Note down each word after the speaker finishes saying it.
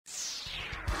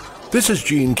This is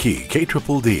Gene Key,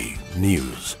 KDDD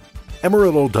News.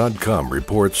 Amarillo.com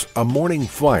reports a morning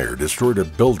fire destroyed a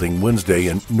building Wednesday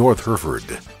in North Hereford.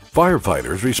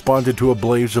 Firefighters responded to a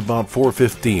blaze about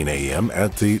 4:15 a.m.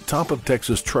 at the Top of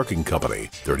Texas Trucking Company,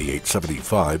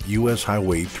 3875 U.S.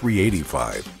 Highway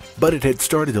 385. But it had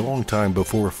started a long time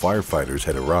before firefighters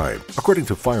had arrived, according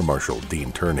to Fire Marshal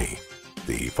Dean Turney.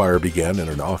 The fire began in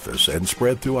an office and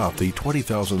spread throughout the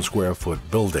 20,000 square foot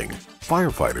building.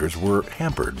 Firefighters were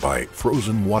hampered by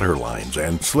frozen water lines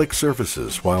and slick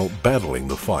surfaces while battling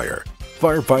the fire.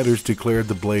 Firefighters declared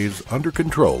the blaze under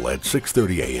control at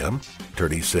 6:30 a.m.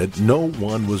 Turney said no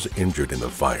one was injured in the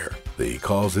fire. The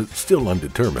cause is still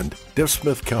undetermined.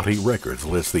 Smith County records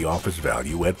list the office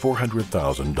value at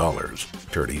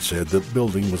 $400,000. Turney said the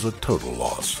building was a total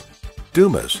loss.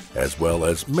 Dumas, as well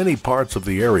as many parts of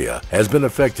the area, has been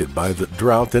affected by the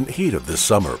drought and heat of this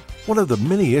summer. One of the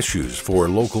many issues for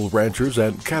local ranchers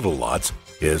and cattle lots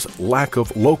is lack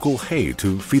of local hay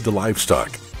to feed the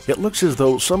livestock. It looks as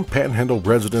though some Panhandle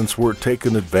residents were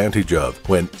taken advantage of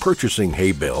when purchasing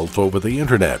hay bales over the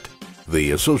internet.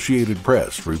 The Associated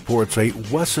Press reports a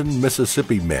Wesson,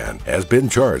 Mississippi man has been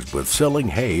charged with selling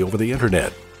hay over the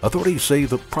internet. Authorities say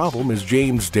the problem is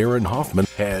James Darren Hoffman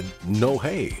had no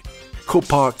hay.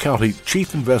 Copaw County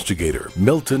Chief Investigator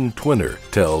Milton Twinner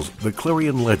tells the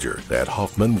Clarion Ledger that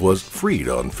Hoffman was freed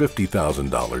on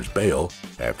 $50,000 bail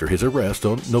after his arrest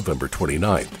on November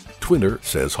 29th. Twinner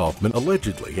says Hoffman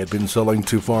allegedly had been selling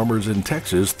to farmers in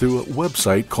Texas through a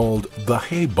website called The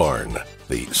Hay Barn.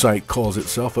 The site calls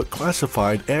itself a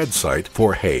classified ad site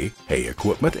for hay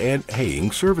equipment, and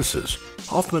haying services.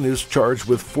 Hoffman is charged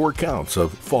with 4 counts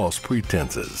of false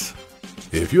pretenses.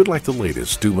 If you'd like the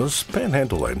latest Dumas,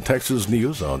 Panhandle, and Texas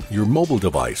news on your mobile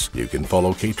device, you can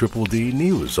follow KDDD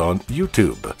News on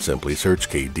YouTube. Simply search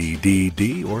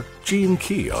KDDD or Gene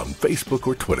Key on Facebook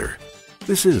or Twitter.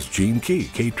 This is Gene Key,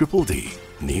 KDDD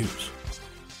News.